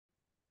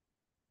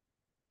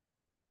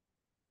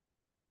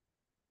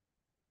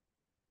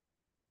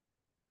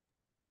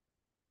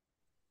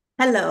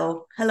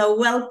Hello,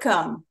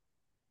 welcome.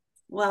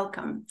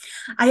 Welcome.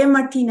 I am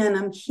Martina and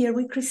I'm here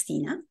with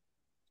Christina.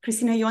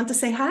 Christina, you want to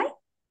say hi?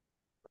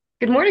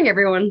 Good morning,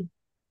 everyone.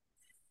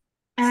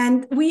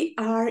 And we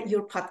are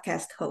your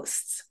podcast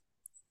hosts.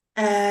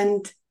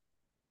 And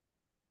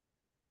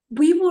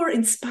we were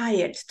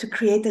inspired to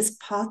create this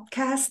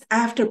podcast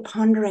after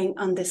pondering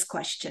on this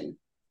question.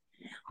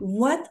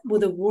 What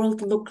would the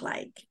world look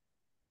like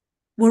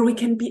where we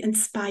can be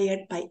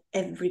inspired by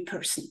every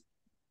person?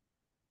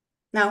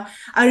 Now,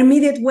 our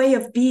immediate way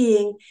of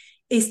being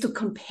is to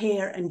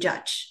compare and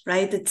judge,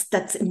 right?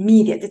 That's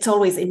immediate. It's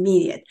always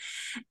immediate.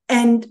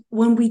 And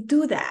when we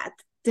do that,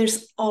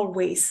 there's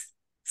always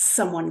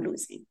someone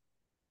losing.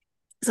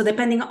 So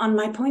depending on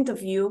my point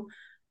of view,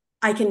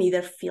 I can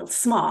either feel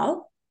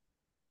small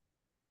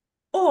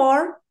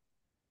or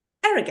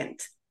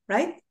arrogant,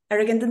 right?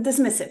 Arrogant and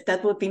dismissive.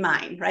 That would be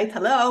mine, right?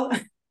 Hello.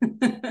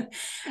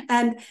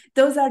 And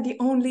those are the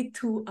only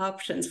two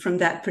options from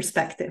that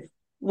perspective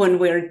when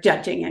we're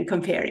judging and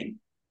comparing.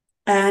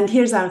 And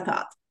here's our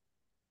thought.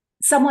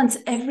 Someone's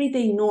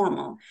everyday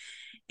normal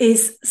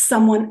is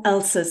someone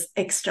else's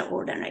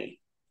extraordinary.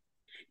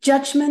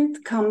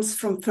 Judgment comes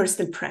from first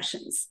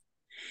impressions.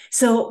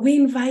 So we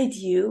invite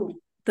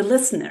you, the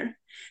listener,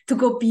 to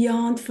go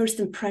beyond first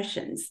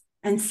impressions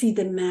and see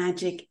the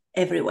magic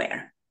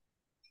everywhere.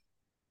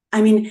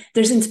 I mean,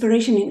 there's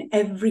inspiration in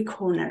every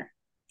corner,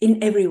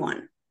 in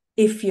everyone,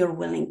 if you're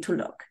willing to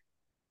look.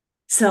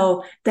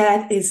 So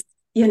that is,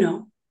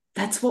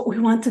 that's what we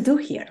want to do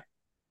here.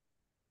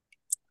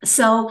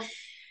 So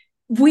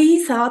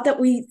we thought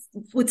that we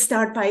would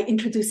start by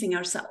introducing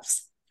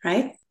ourselves,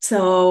 right?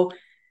 So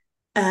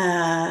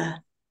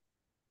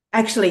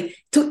actually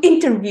to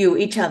interview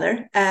each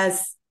other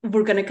as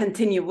we're going to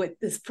continue with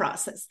this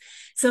process.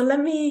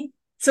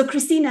 So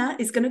Christina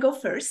is going to go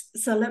first.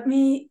 So let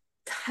me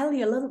tell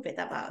you a little bit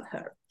about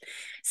her.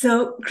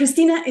 So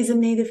Christina is a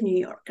native New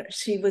Yorker.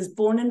 She was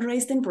born and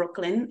raised in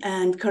Brooklyn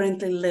and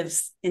currently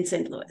lives in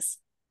St. Louis.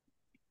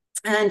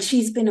 And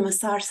she's been a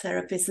massage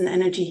therapist and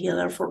energy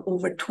healer for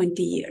over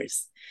 20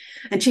 years.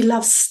 And she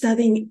loves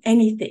studying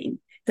anything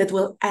that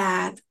will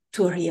add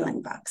to her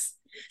healing box.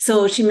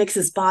 So she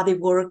mixes body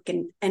work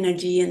and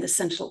energy and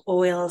essential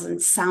oils and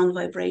sound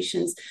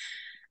vibrations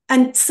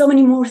and so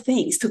many more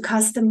things to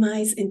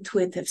customize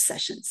intuitive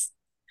sessions.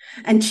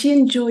 And she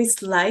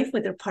enjoys life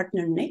with her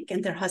partner, Nick,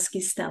 and their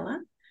husky, Stella,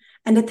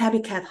 and the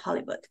tabby cat,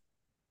 Hollywood.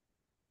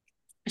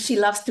 She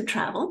loves to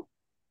travel.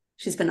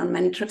 She's been on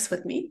many trips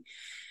with me.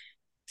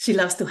 She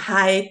loves to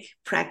hike,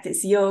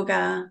 practice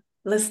yoga,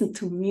 listen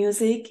to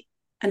music,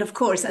 and of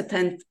course,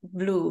 attend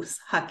blues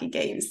hockey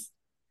games.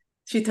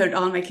 She turned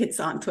all my kids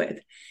onto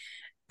it.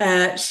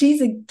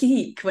 She's a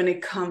geek when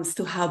it comes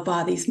to how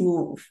bodies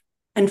move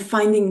and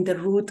finding the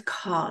root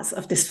cause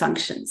of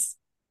dysfunctions.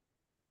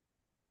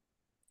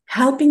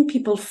 Helping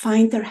people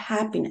find their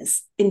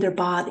happiness in their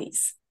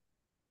bodies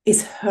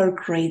is her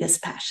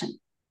greatest passion.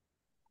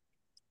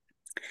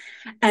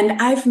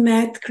 And I've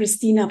met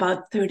Christina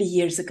about 30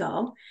 years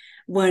ago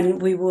when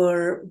we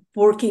were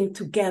working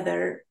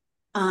together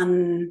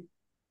in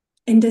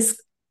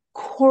this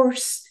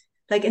course,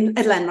 like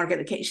at Landmark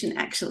Education,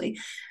 actually.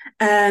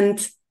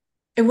 And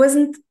it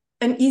wasn't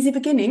an easy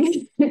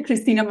beginning.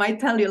 Christina might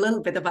tell you a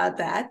little bit about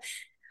that.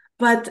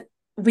 But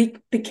we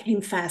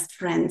became fast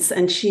friends,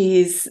 and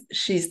she's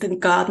the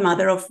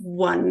godmother of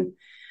one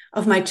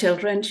of my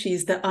children.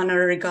 She's the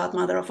honorary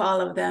godmother of all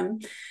of them.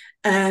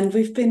 And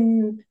we've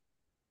been,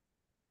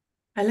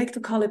 I like to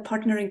call it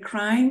partner in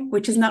crime,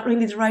 which is not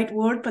really the right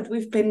word, but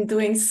we've been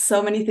doing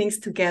so many things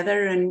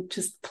together and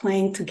just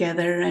playing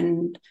together.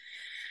 And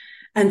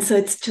so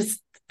it's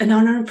just an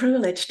honor and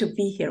privilege to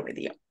be here with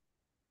you.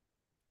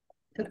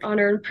 It's an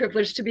honor and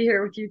privilege to be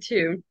here with you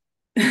too.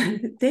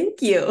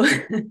 Thank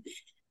you.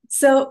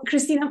 So,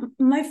 Christina,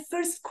 my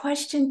first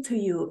question to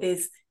you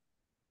is,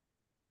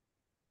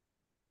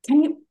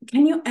 can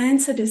you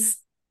answer this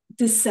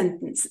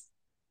sentence?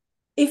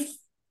 If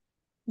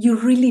you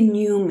really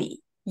knew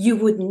me, you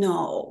would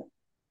know.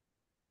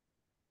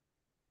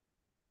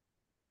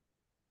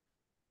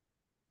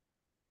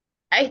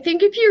 I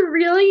think if you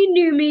really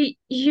knew me,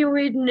 you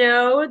would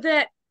know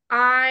that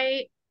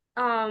I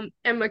am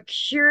a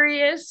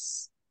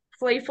curious,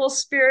 playful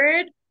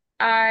spirit.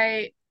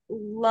 I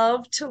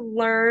love to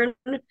learn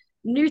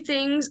new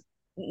things,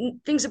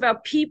 things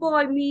about people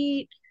I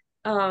meet.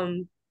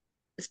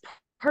 It's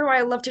part of why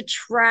I love to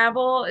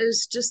travel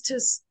is just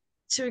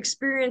to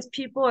experience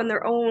people in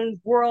their own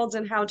worlds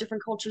and how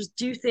different cultures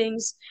do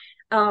things.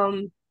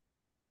 Um,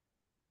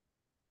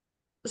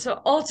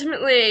 so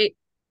ultimately,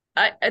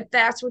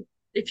 that's what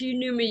if you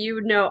knew me, you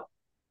would know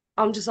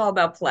I'm just all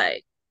about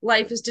play.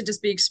 Life is to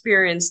just be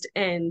experienced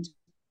and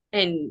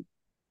and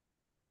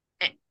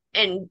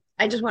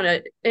I just want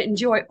to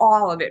enjoy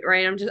all of it,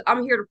 right?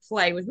 I'm here to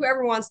play with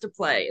whoever wants to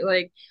play.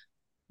 Like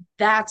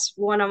that's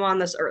what I'm on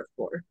this earth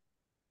for.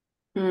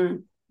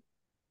 Mm,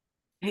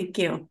 thank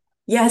you.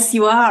 Yes,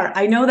 you are.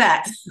 I know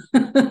that.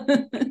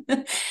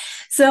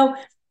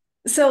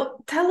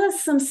 So, tell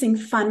us something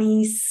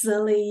funny,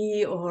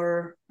 silly,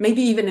 or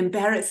maybe even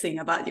embarrassing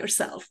about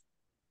yourself.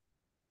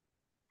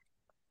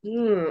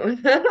 Hmm.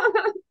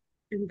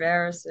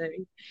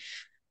 Embarrassing.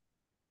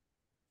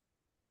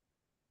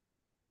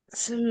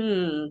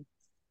 Hmm.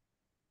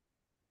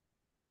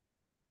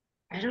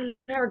 I don't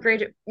have a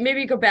great,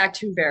 maybe go back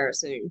to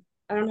embarrassing.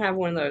 I don't have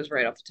one of those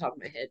right off the top of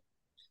my head.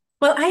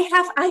 Well,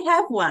 I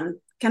have one.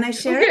 Can I Oh,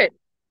 share it? good.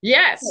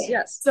 Yes, Okay.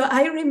 yes. So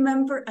I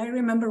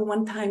remember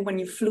one time when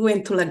you flew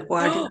into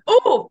LaGuardia.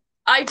 Oh,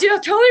 I do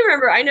totally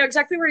remember. I know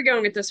exactly where you're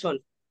going with this one.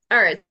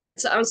 All right.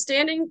 So I'm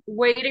standing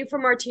waiting for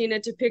Martina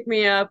to pick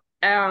me up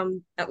at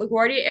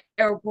LaGuardia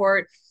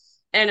Airport,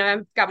 and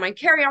I've got my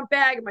carry-on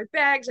bag and my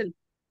bags, and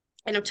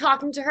I'm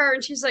talking to her,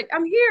 and she's like,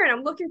 "I'm here," and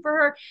I'm looking for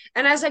her.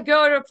 And as I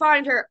go to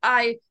find her,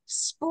 I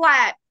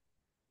splat.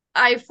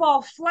 I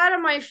fall flat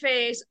on my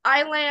face.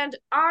 I land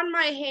on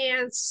my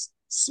hands,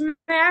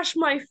 smash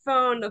my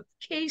phone. The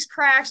case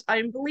cracks.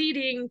 I'm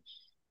bleeding,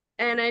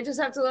 and I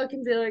just have to look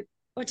and be like,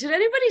 "Oh, did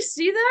anybody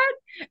see that?"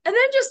 And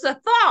then just the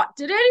thought,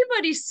 "Did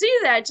anybody see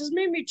that?" just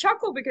made me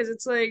chuckle because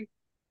it's like,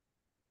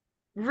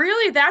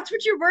 really, that's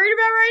what you're worried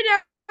about right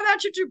now?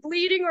 That's what you're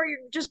bleeding, or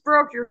you just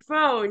broke your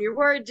phone. You're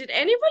worried, did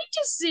anybody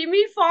just see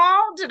me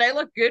fall? Did I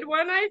look good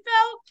when I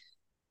fell?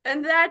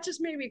 And that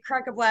just made me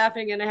crack up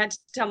laughing. And I had to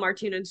tell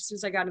Martina as soon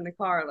as I got in the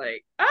car,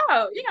 like,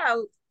 "Oh, yeah,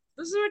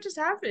 this is what just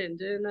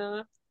happened."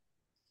 And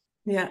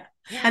Yeah.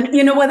 yeah. And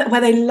you know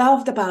what I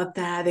loved about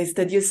that is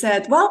that you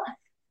said, well,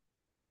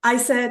 I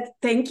said,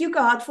 thank you,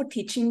 God, for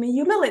teaching me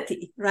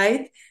humility,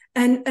 right?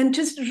 And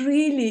just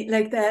really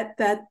like that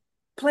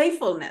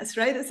playfulness,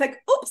 right? It's like,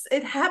 oops,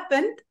 it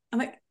happened. I'm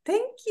like,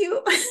 thank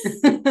you.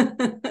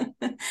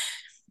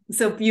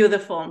 So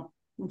beautiful,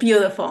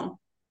 beautiful.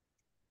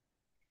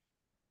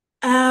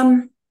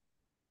 Um,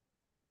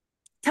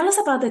 Tell us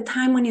about the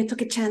time when you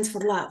took a chance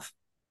for love.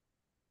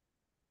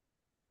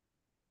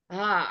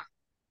 Ah.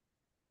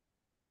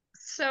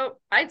 So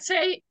I'd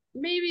say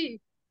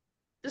maybe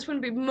this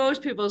wouldn't be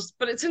most people's,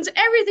 but since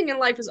everything in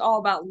life is all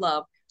about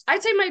love,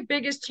 I'd say my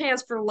biggest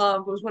chance for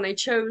love was when I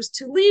chose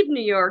to leave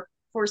New York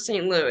for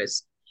St.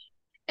 Louis.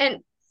 And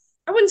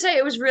I wouldn't say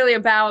it was really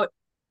about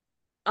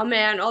a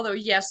man, although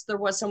yes, there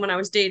was someone I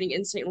was dating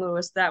in St.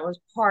 Louis that was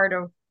part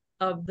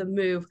of the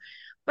move.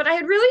 But I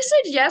had really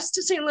said yes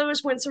to St.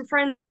 Louis when some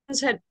friends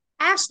had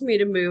asked me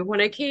to move.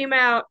 When I came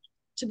out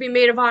to be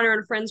maid of honor at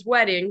a friend's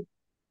wedding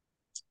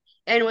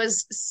and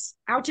was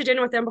out to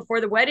dinner with them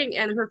before the wedding,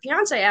 and her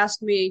fiance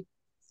asked me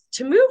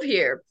to move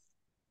here.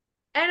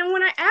 And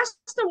when I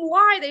asked them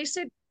why, they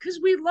said, "Because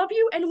we love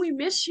you and we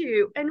miss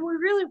you and we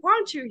really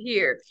want you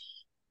here."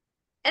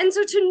 And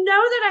so to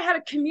know that I had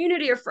a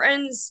community of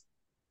friends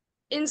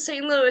in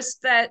St. Louis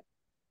that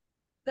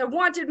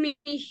wanted me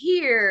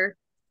here,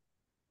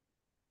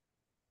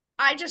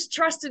 I just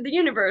trusted the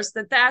universe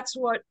that that's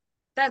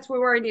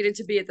where I needed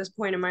to be at this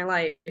point in my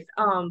life.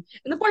 And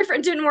the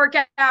boyfriend didn't work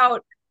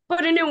out,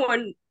 but a new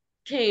one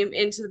came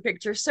into the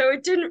picture, so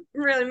it didn't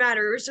really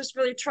matter. It was just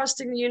really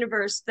trusting the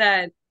universe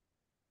that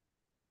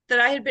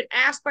I had been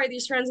asked by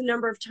these friends a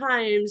number of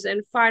times,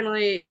 and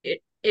finally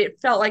it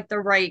felt like the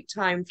right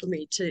time for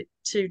me to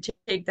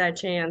take that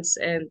chance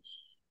and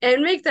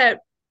make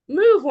that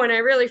move when I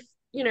really,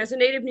 as a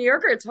native New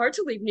Yorker, it's hard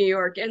to leave New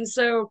York. And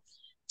so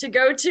to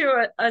go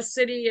to a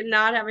city and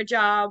not have a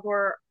job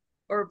or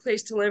a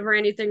place to live or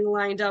anything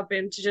lined up,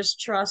 and to just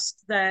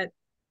trust that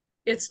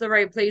it's the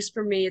right place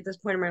for me at this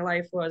point in my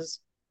life was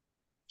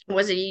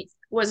a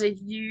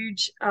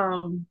huge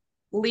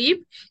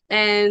leap,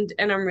 and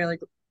I'm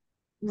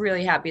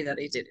really happy that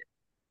I did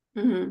it.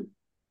 Mm-hmm.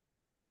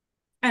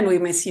 And we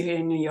miss you here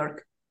in New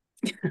York.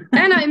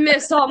 And I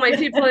miss all my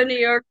people in New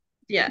York.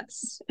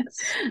 Yes,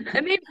 yes.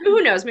 And maybe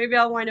who knows? Maybe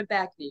I'll wind up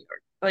back in New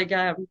York. Like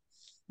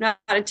not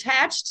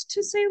attached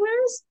to St.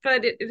 Louis,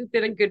 but it's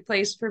been a good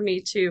place for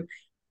me to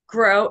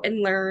grow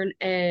and learn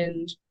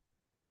and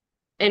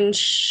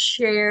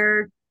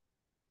share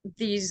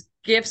these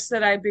gifts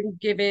that I've been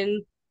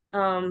given.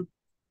 Um,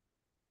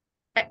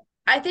 I,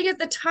 I think at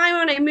the time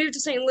when I moved to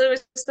St.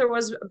 Louis, there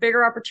was a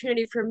bigger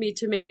opportunity for me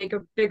to make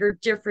a bigger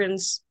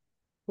difference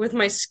with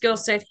my skill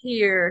set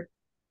here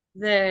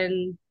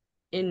than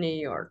in New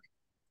York.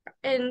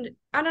 And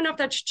I don't know if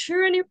that's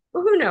true any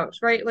who knows,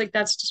 right? Like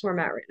that's just where I'm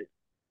at right now.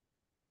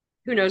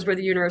 Who knows where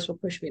the universe will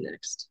push me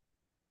next?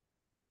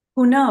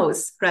 Who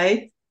knows,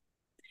 right?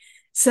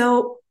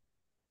 So,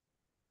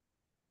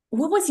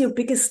 what was your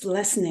biggest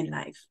lesson in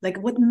life? Like,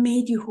 what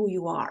made you who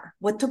you are?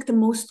 What took the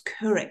most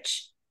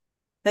courage?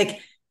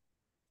 Like,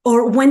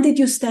 or when did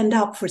you stand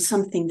up for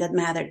something that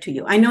mattered to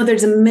you? I know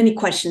there's many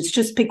questions.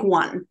 Just pick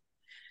one.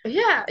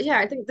 Yeah,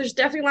 I think there's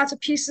definitely lots of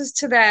pieces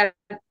to that.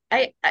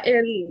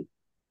 And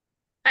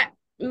I,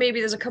 maybe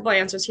there's a couple of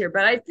answers here,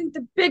 but I think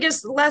the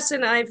biggest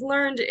lesson I've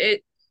learned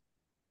it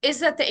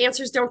is that the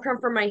answers don't come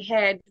from my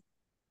head.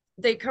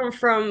 They come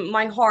from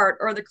my heart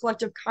or the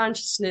collective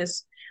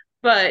consciousness.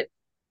 But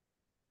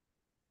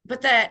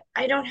but that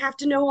I don't have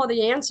to know all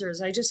the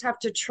answers. I just have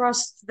to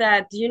trust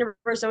that the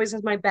universe always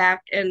has my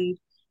back, and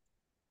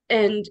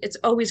it's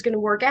always going to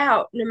work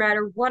out no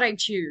matter what I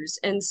choose.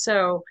 And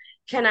so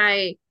can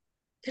I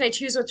can I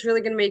choose what's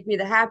really going to make me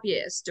the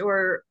happiest,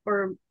 or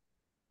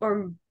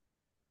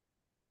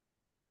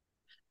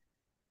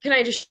can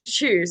I just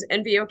choose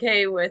and be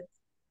okay with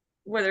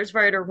whether it's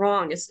right or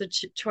wrong? It's the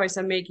ch choice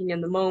I'm making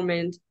in the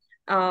moment.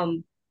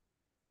 Um,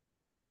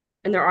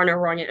 and there are no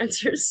wrong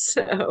answers.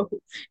 So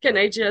can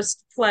I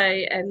just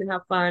play and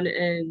have fun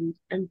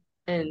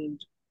and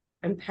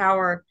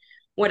empower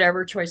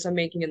whatever choice I'm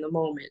making in the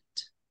moment?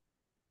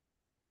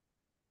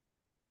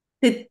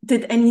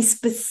 Did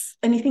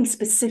anything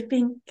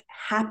specific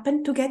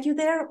happen to get you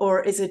there,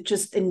 or is it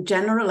just in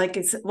general? Like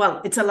it's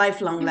a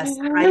lifelong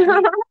lesson, right?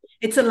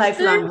 It's a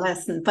lifelong There's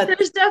lesson, but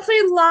there's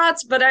definitely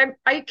lots, but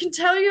I can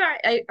tell you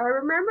I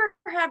remember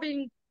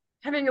having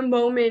a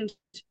moment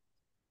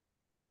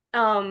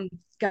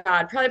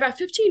God, probably about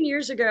 15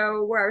 years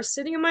ago where I was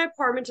sitting in my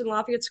apartment in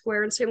Lafayette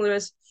Square in St.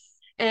 Louis,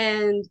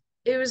 and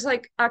it was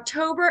like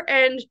October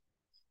and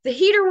the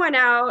heater went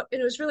out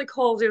and it was really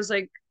cold. It was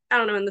like, I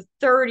don't know, in the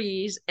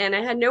 30s, and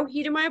I had no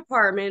heat in my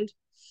apartment.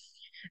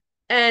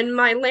 And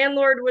my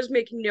landlord was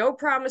making no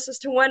promises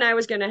to when I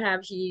was going to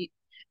have heat.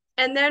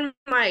 And then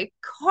my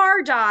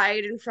car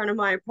died in front of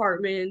my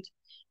apartment.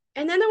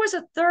 And then there was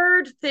a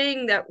third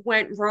thing that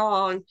went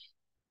wrong.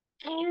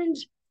 And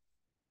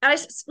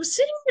was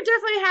sitting here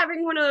definitely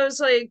having one of those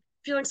like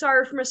feeling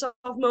sorry for myself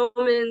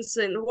moments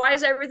and why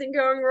is everything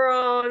going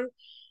wrong?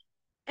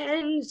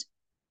 And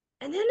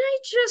and then I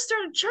just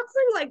started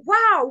chuckling, like,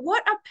 wow,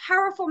 what a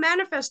powerful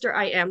manifester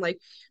I am. Like,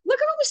 look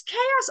at all this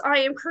chaos I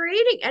am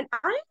creating. And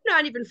I'm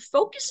not even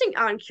focusing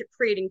on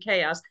creating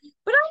chaos,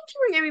 but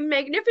I'm doing a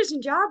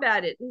magnificent job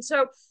at it. And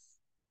so,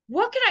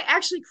 what can I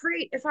actually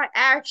create if I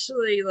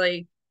actually,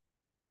 like,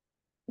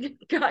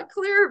 got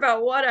clear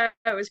about what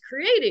I was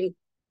creating?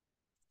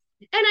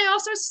 And I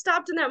also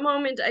stopped in that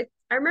moment.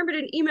 I remembered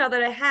an email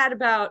that I had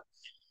about,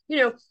 you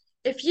know,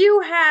 if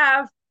you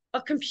have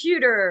a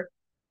computer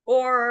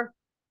or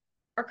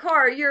a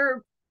car,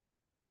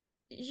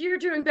 you're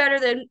doing better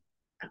than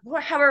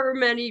however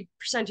many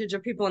percentage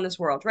of people in this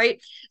world,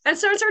 right? And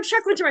so I started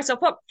chuckling to myself,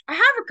 well, I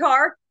have a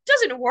car,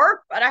 doesn't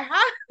work, but I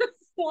have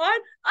one.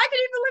 I can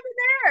even live in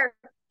there.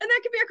 And that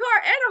could be a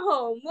car and a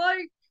home.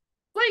 Like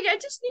I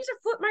just need to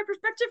flip my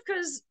perspective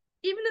because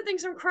even the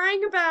things I'm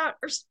crying about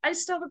are I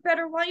still have a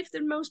better life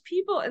than most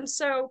people. And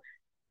so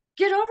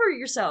get over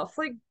yourself,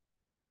 like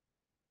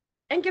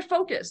and get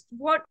focused.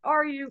 What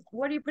are you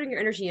putting your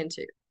energy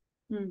into?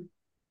 mm,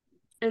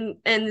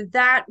 And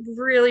that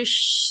really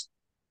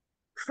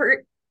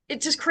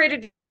it just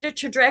created a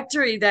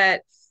trajectory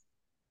that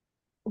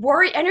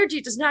worry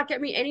energy does not get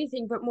me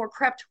anything but more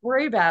crap to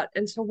worry about.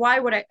 And so why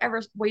would I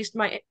ever waste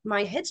my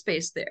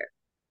headspace there?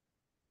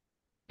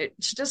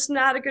 It's just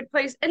not a good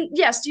place. And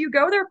yes, do you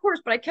go there? Of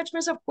course, but I catch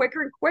myself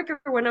quicker and quicker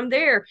when I'm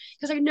there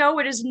because I know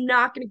it is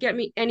not going to get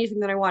me anything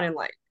that I want in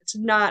life. It's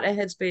not a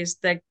headspace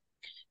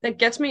that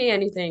gets me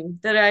anything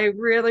that I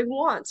really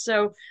want.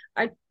 So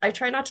I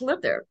try not to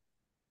live there.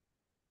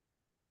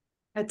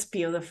 that's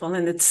beautiful,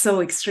 and it's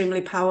so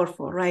extremely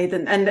powerful, right?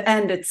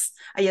 And it's,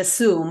 I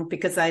assume,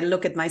 because I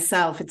look at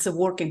myself, it's a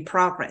work in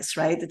progress,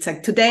 right? It's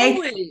like today,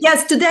 Always.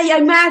 yes, today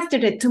I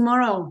mastered it.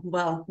 Tomorrow,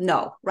 well,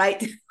 no,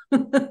 right?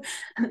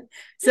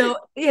 So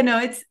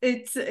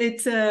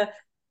it's a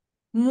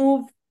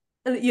move,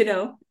 you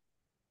know,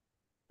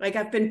 like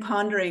I've been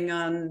pondering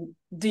on,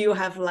 do you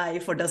have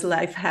life or does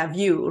life have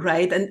you,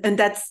 right? And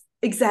that's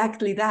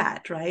exactly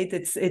that, right?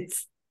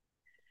 It's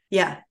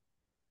yeah.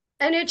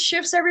 And it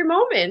shifts every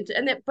moment.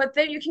 But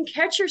then you can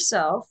catch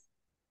yourself,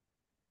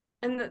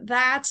 and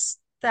that's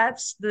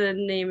the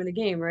name of the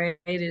game, right?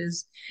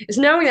 Is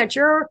knowing that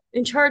you're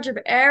in charge of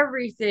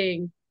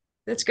everything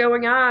that's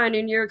going on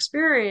in your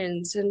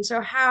experience. And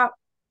so how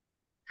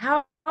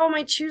am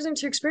I choosing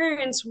to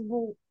experience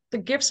the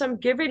gifts I'm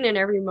given in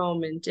every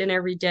moment, in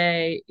every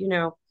day?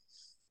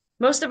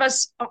 Most of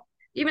us,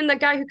 even the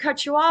guy who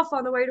cut you off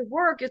on the way to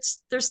work,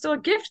 there's still a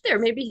gift there.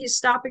 Maybe he's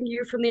stopping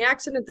you from the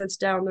accident that's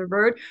down the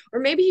road, or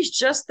maybe he's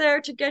just there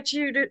to get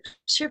you to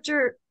shift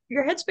your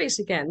headspace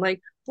again.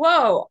 Like,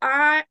 whoa,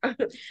 I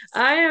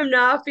am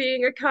not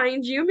being a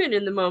kind human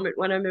in the moment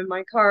when I'm in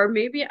my car.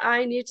 Maybe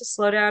I need to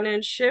slow down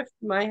and shift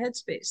my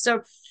headspace.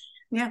 So,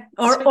 Yeah.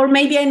 so Or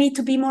maybe I need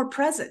to be more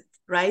present,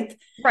 right?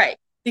 right,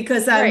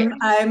 Because right,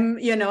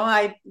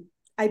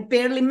 I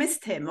barely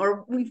missed him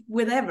or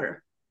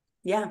whatever.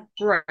 Yeah.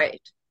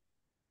 right.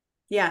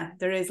 Yeah,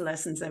 there is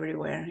lessons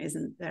everywhere,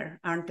 isn't there?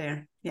 Aren't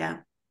there? Yeah.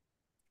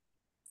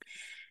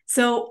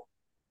 So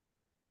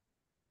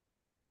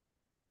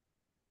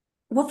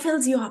what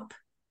fills you up?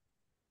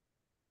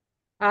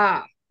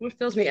 What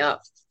fills me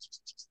up?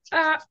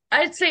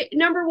 I'd say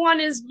number one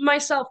is my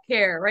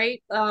self-care,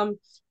 right?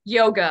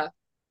 Yoga,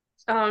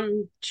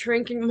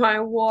 drinking my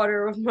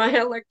water with my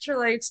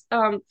electrolytes,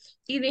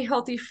 eating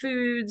healthy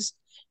foods,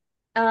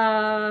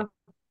 uh,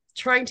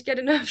 trying to get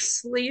enough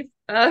sleep,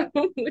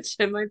 which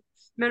in my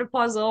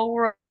menopausal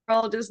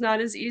world is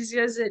not as easy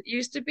as it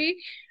used to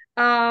be.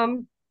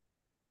 Um,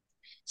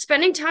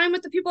 Spending time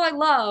with the people I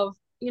love,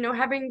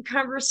 having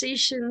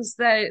conversations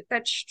that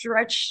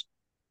stretch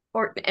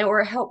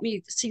or help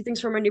me see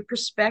things from a new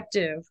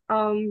perspective.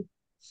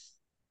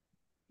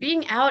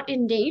 Being out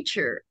in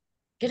nature,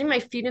 getting my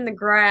feet in the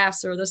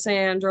grass or the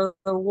sand or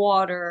the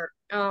water.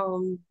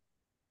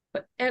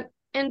 But and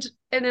in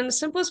the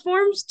simplest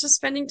forms, just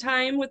spending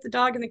time with the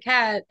dog and the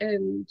cat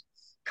and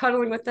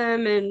cuddling with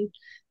them and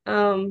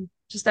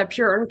just that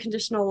pure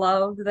unconditional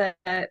love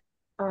that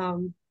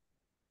um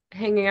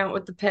hanging out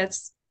with the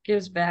pets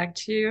gives back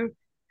to you.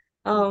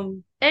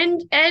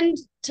 And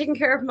taking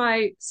care of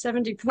my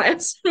 70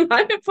 plants in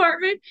my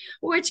apartment,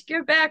 which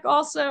give back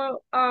also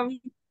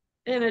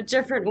in a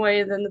different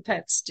way than the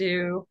pets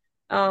do.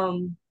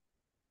 Um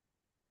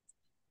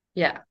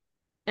yeah.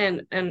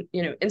 And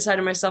inside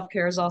of my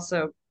self-care is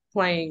also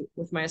playing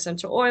with my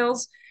essential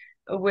oils,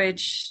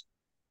 which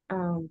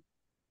um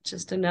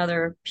just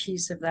another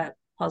piece of that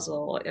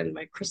puzzle, and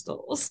my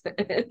crystals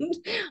and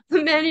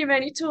the many,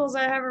 many tools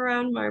I have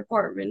around my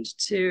apartment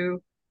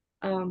to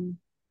um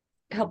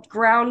help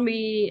ground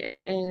me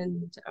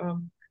and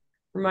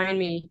remind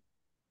me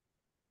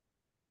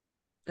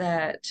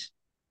that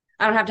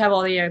I don't have to have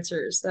all the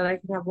answers, that I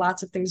can have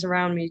lots of things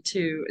around me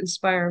to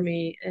inspire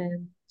me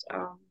and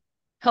um,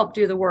 help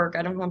do the work.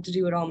 I don't have to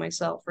do it all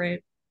myself,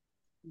 right?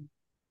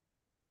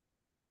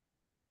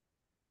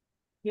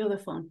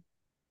 Beautiful.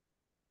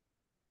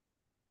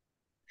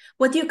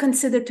 What do you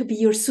consider to be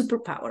your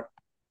superpower?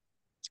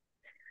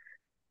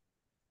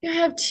 I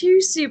have two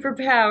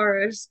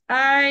superpowers.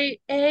 I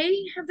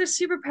have the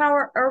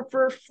superpower of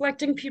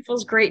reflecting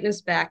people's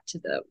greatness back to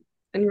them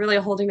and really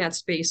holding that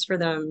space for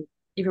them,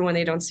 even when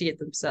they don't see it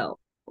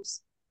themselves.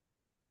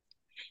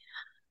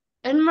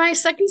 And my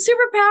second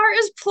superpower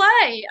is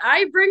play.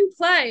 I bring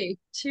play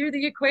to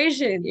the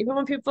equation. Even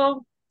when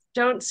people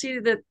don't see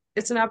that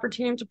it's an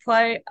opportunity to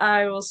play,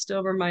 I will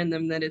still remind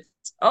them that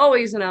it's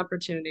always an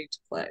opportunity to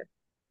play.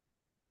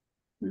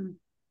 Mm.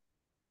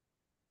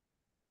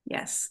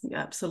 Yes, you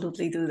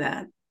absolutely do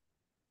that.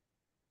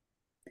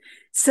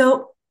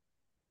 So,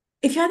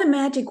 if you had a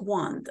magic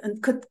wand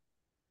and could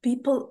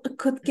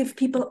give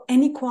people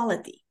any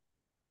quality,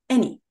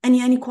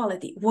 any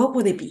quality, what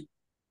would it be?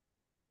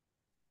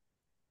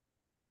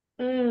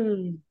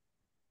 Mm.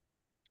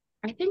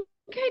 I think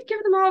I'd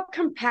give them all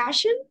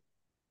compassion.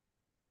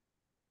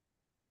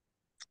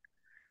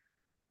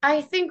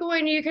 I think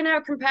when you can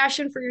have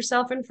compassion for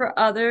yourself and for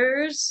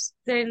others,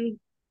 then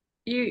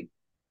you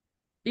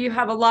you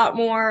have a lot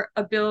more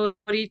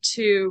ability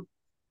to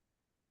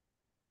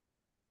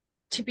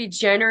be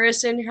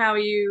generous in how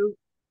you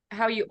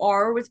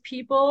are with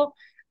people,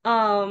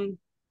 um,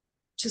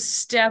 to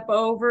step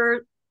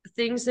over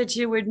things that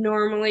you would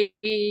normally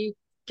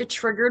get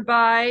triggered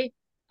by,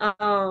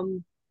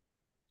 um,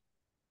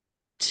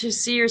 to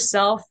see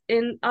yourself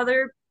in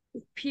other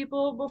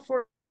people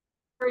before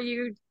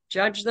you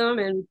judge them.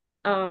 And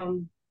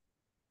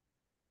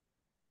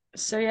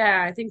so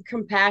yeah, I think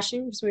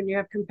compassion, because when you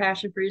have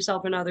compassion for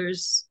yourself and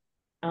others,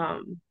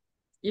 um,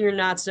 you're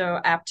not so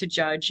apt to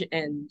judge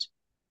and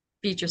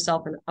beat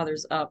yourself and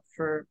others up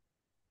for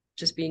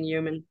just being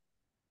human.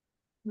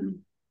 Hmm.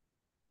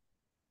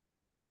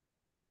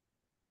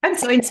 I'm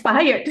so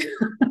inspired.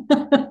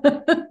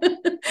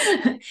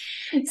 I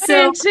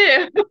So, am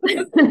too.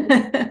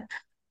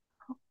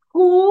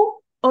 who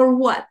or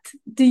what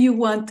do you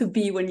want to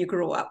be when you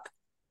grow up?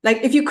 Like,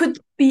 if you could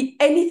be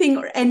anything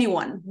or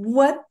anyone,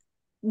 what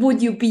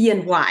would you be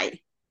and why?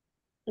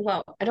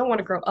 Well, I don't want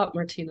to grow up,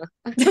 Martina.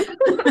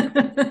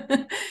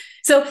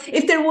 So,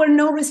 if there were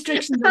no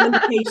restrictions or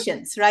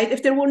limitations, right?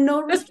 If there were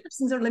no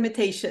restrictions or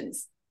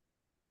limitations,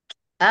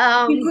 you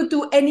Um, could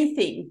do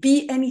anything,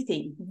 be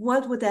anything.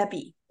 What would that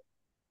be?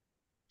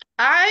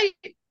 I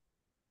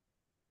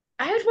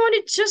I would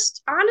want to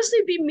just honestly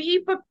be me,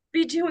 but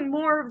be doing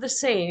more of the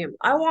same.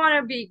 I want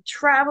to be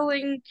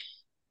traveling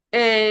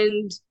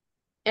and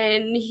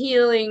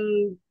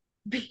healing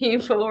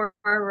people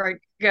wherever I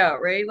go,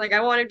 right? Like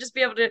I want to just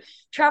be able to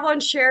travel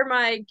and share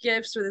my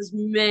gifts with as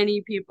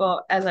many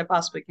people as I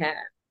possibly can.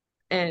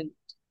 And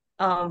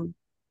um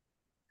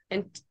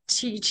and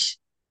teach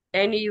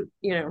any,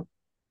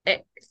 eh,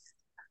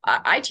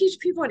 I teach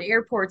people in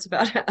airports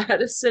about how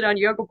to sit on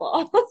yoga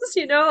balls.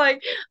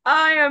 Like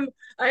I am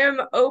I am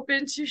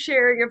open to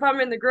sharing if I'm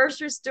in the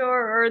grocery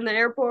store or in the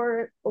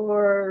airport,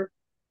 or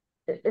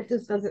it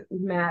just doesn't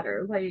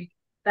matter. Like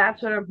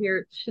that's what I'm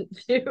here to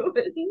do.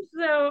 And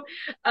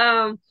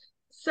um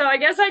so I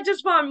guess I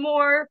just want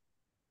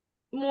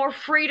more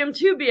freedom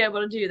to be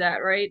able to do that,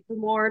 right? The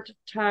more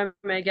time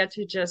I get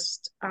to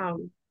just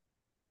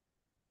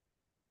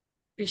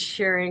be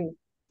sharing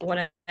what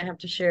I have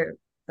to share.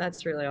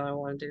 That's really all I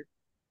want to do.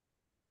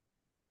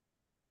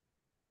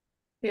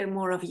 Hear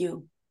more of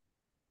you.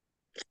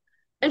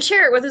 And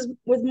share it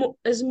with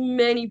as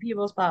many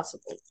people as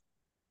possible.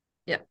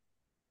 Yeah.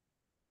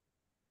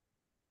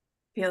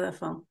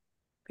 Beautiful.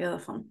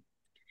 Beautiful.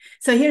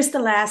 So here's the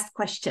last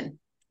question.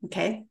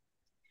 Okay.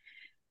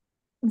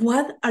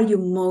 What are you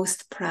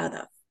most proud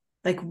of?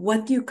 Like,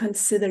 what do you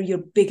consider your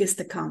biggest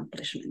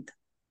accomplishment?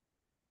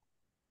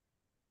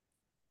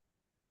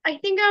 I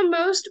think I'm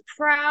most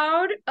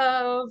proud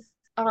of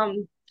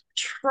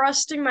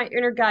trusting my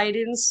inner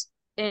guidance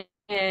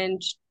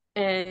and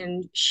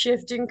and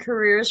shifting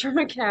careers from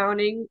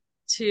accounting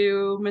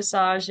to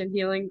massage and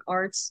healing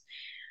arts.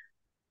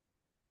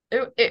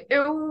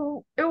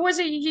 it was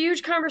a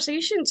huge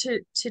conversation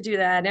to do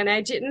that, and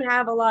I didn't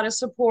have a lot of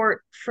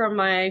support from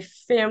my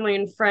family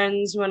and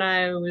friends when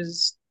I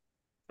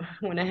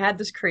had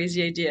this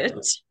crazy idea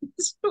to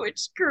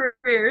switch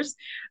careers.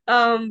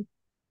 Um,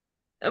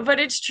 but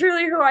it's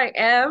truly who I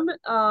am.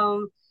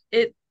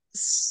 It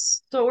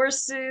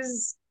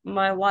sources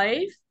my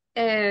life,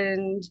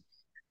 and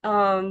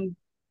um,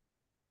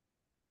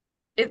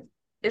 it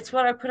it's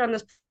what I put on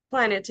this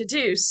planet to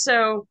do.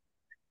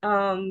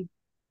 Um,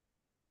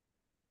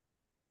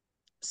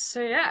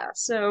 so yeah,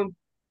 so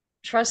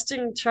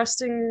trusting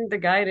the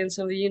guidance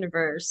of the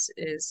universe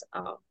is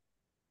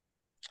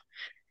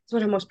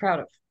what I'm most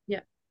proud of.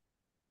 Yeah.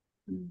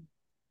 Mm.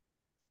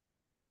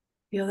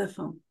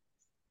 Beautiful.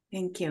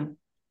 Thank you.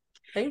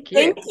 Thank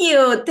Thank you.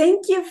 you.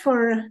 Thank you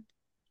for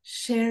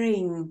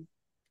sharing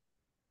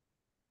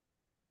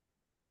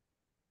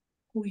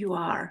who you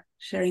are,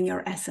 sharing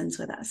your essence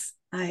with us.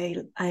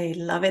 I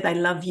love it. I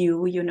love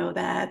you. You know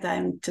that.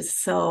 I'm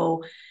just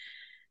so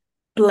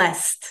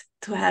blessed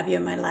to have you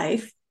in my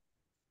life.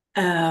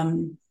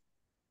 Um,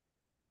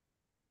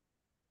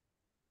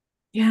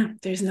 yeah,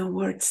 there's no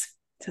words.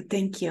 So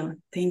thank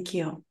you. Thank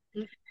you.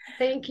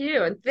 Thank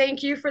you. And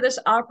thank you for this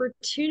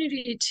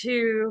opportunity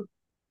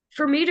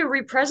for me to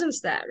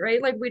represence that,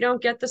 right? Like we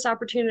don't get this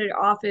opportunity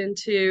often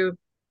to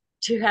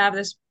have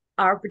this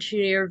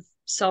opportunity of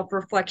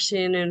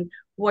self-reflection and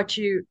what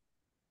you've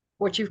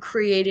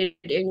created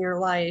in your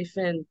life,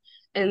 and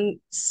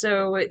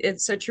so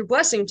it's such a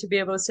blessing to be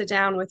able to sit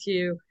down with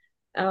you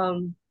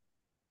um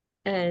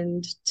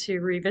and to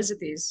revisit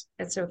these.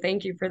 And so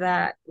thank you for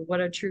that. What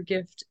a true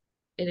gift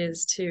it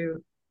is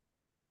to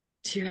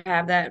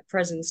have that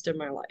presence in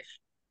my life.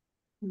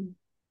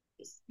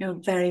 You're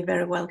very,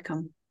 very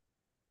welcome.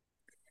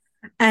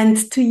 And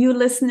to you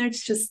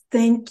listeners, just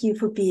thank you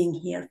for being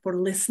here, for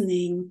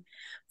listening,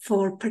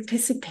 for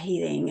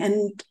participating.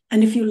 And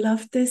if you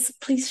love this,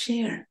 please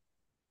share.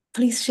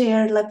 Please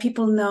share, let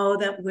people know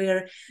that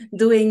we're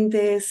doing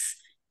this.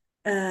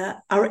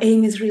 Our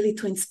aim is really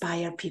to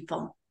inspire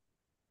people,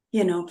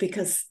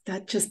 because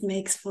that just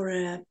makes for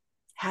a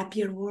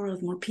happier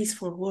world, more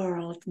peaceful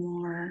world,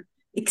 more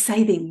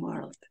exciting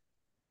world.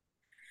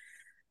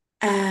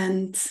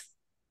 And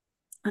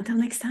until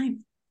next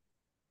time,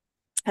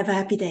 have a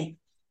happy day.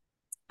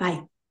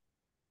 Bye.